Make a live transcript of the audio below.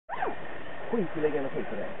skit i lägga energi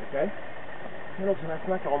på det, okej? Men också när jag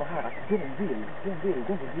snackar om här att de vill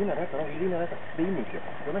vinna detta, de vill vinna detta svinmycket.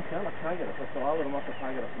 De är så jävla taggade, för att alla de massa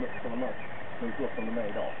taggade som de möts som gott som de är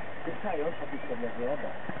idag. Det säger jag inte att vi ska bli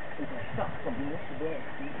rädda, utan tvärtom, vi måste börja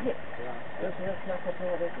direkt. Det är som jag snackar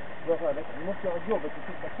förra veckan, vi måste göra jobbet och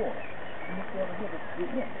titta på det. Vi måste göra jobbet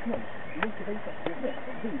direkt, men vi måste visa direkt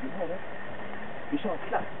att vi vill ha det. Vi kör en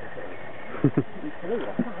klassiker, säger vi. Vi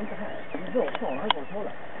förlorar fan inte här. Vi bör ta en allvarligt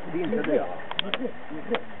hålla. Det är inte det.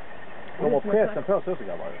 Direkt. De har pressen på sig också,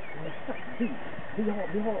 grabbar. Vi har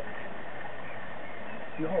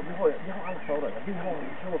alla fördelar. Vi har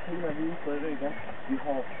två fina vinster i ryggen. Vi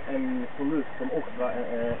har en förlust som också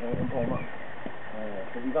är en bra match.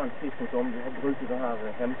 Så vi vann sist som vi har brutit den här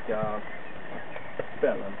hemska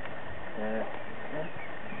spelen. Men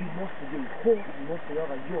vi måste gå hårt, vi måste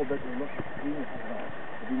göra jobbet, vi måste springa på det här.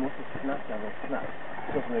 Vi måste snacka vårt snack.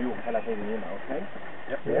 Så som vi har gjort hela tiden innan, okej?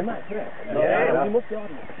 Ja. Vi är med på det. Ja. Vi måste göra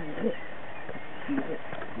det direkt,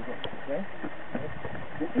 okej?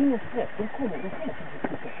 Det är ingen stress, de kommer kanske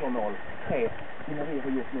skicka 2-0-3 innan vi har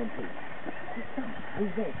gjort någonting. Vi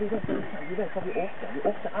vet vad vi orkar. Vi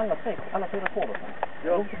orkar alla fyra forwardsarna. Vi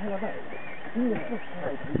orkar hela vägen. Ingen stress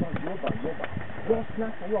här, vi bara jobbar. Jag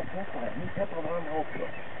snackar, jag peppar er. Ni peppar varandra också.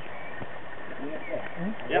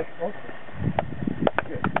 Ja.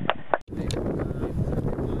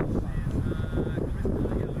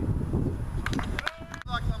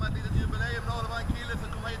 Verksamhet, litet jubileum då. Det var en kille som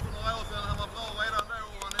kom hit för några år sedan. Han var bra redan då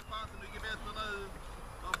och han är fan så mycket bättre nu.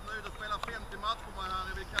 Han har nöjd att spela 50 matcher med här.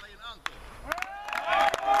 Jag vill kalla in Anton.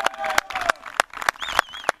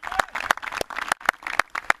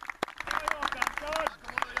 Han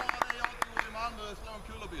kommer att göra det jag inte gjorde i Malmö, slå en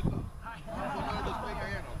kullerbytta. Han får nöjd att springa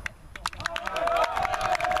igenom.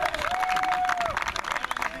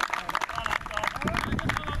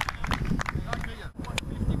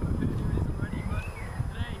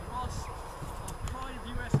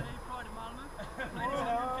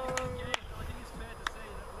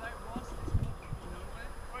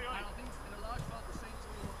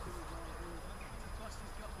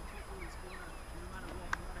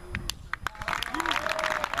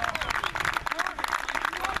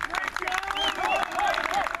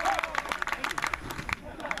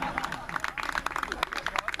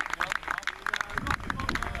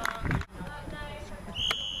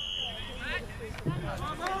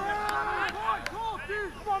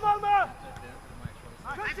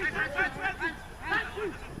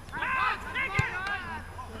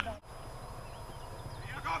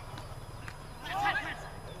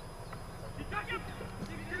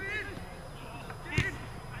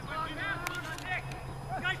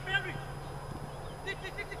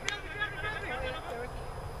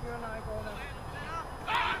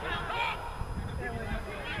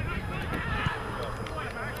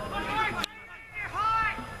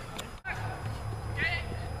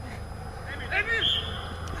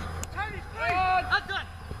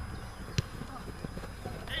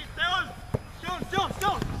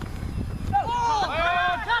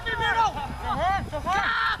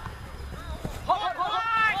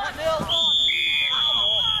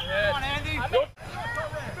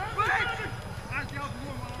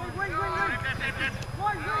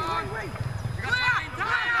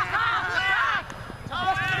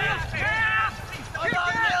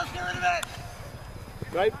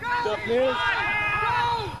 Right, stop Niels.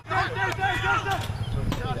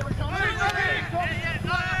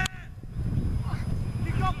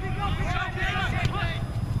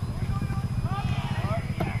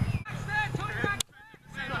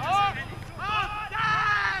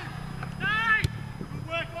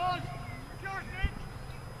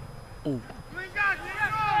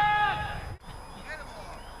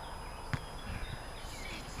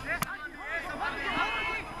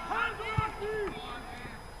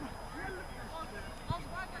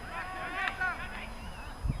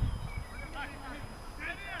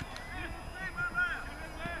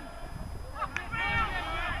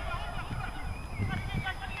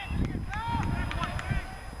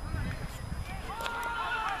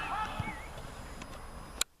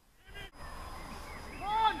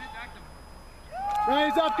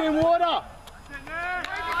 Hands up, get water!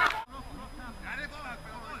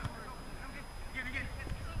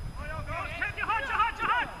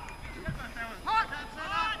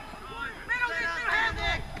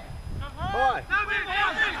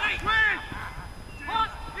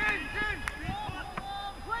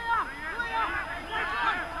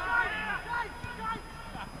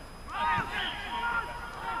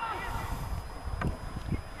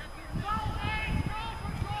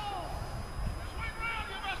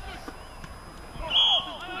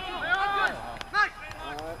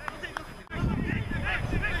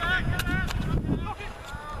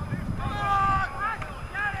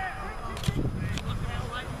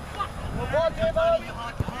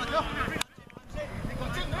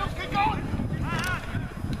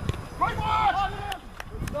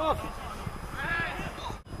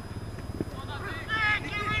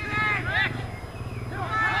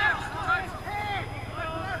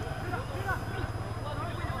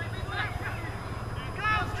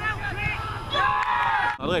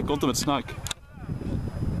 Det räcker inte med ett snack.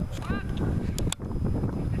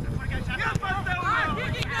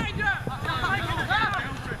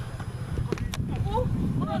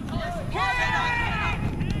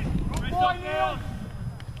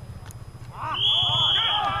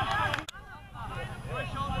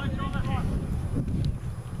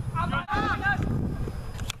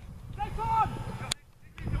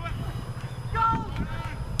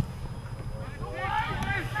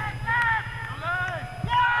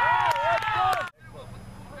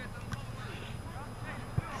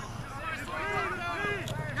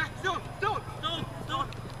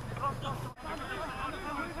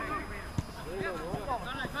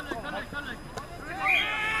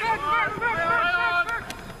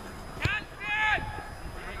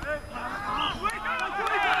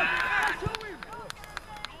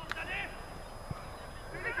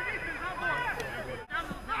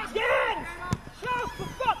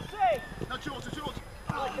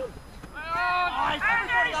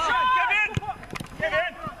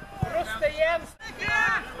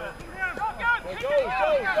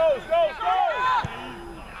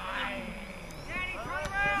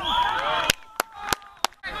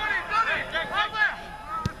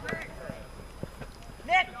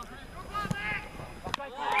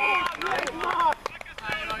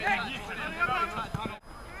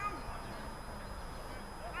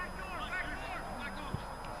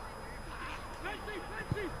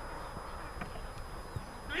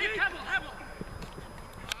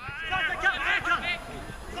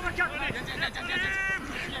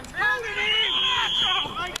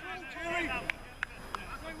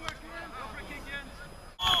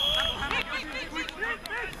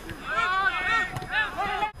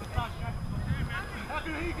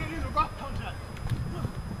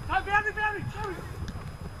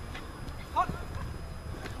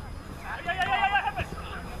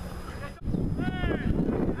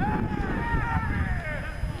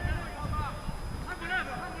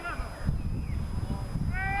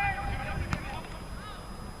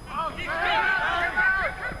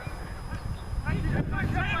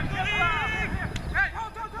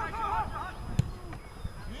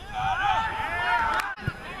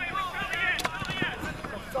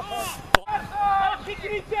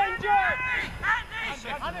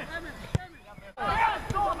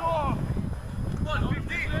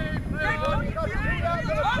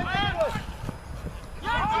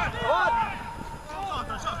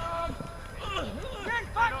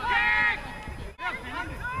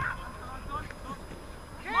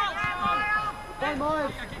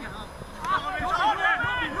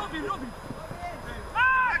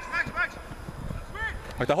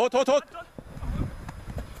 Akta, hårt!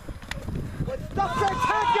 Stop the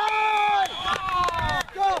tackle!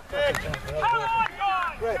 Stop it!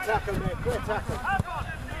 Great tackle, mate. Great tackle.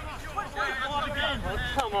 Oh,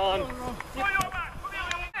 come on.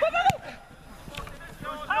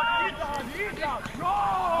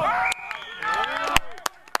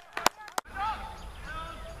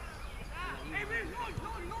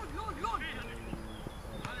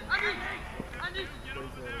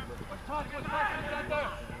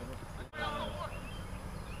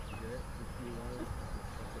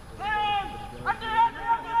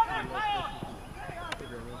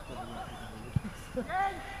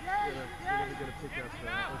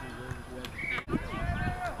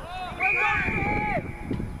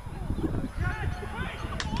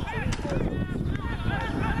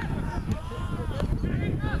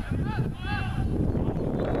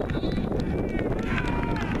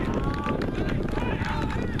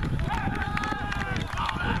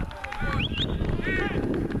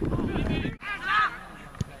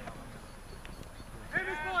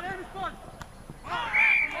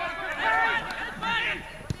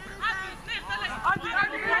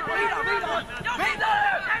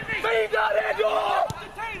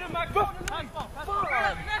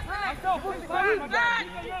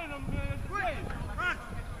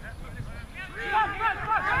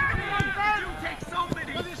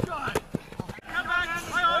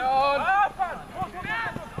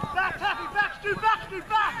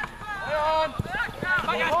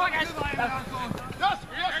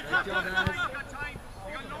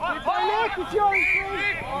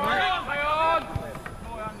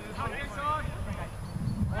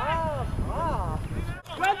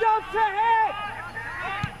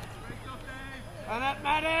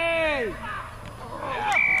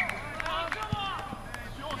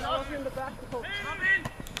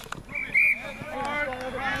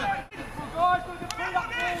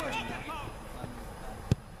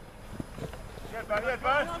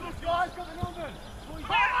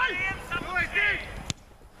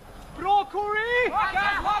 Bra Corey!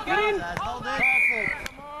 Get in!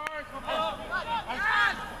 Perfect!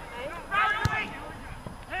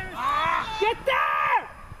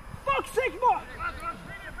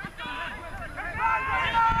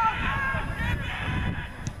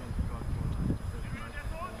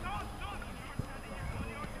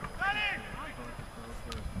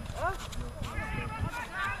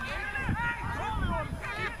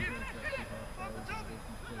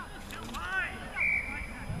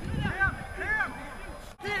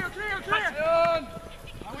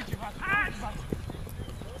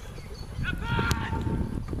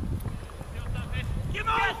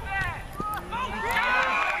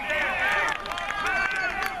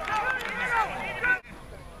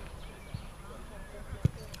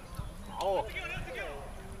 bra.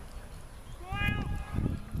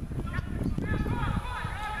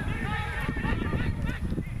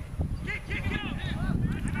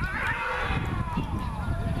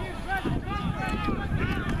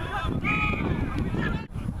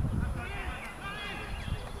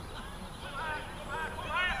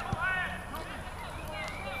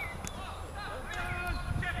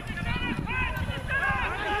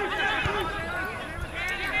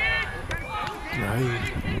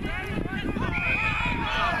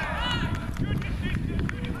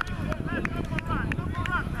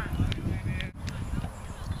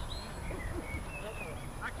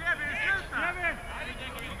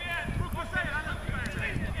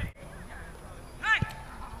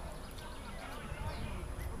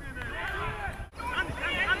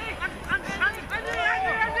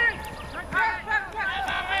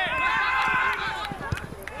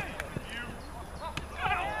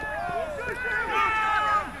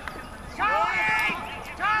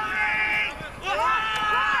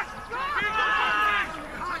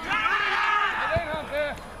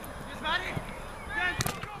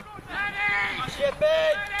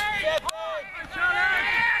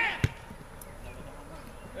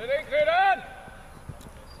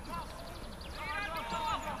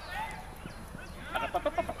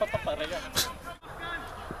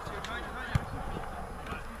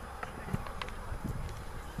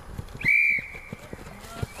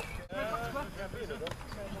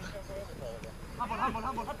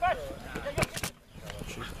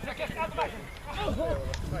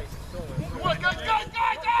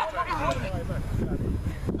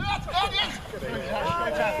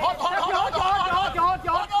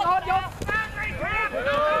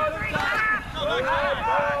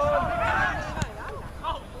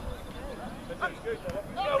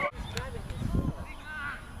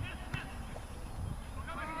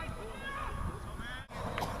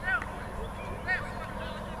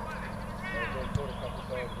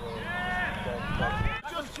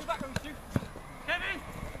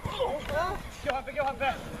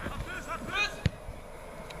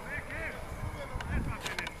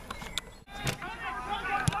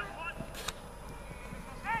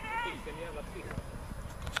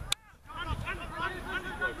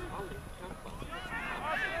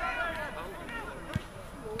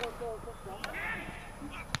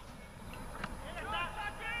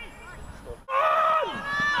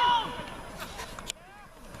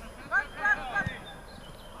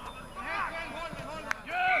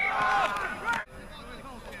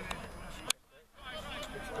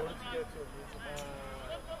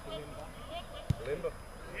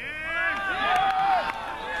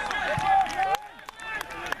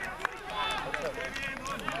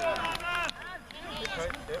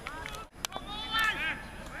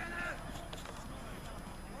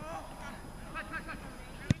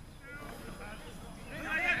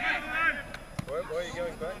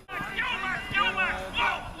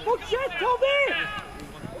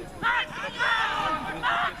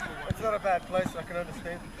 It's not a bad place, I can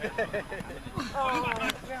understand. Come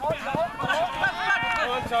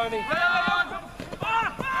on, Tony.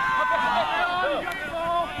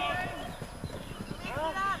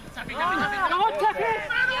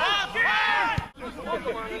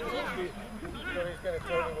 He's going to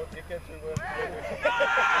tell me what dickheads we were.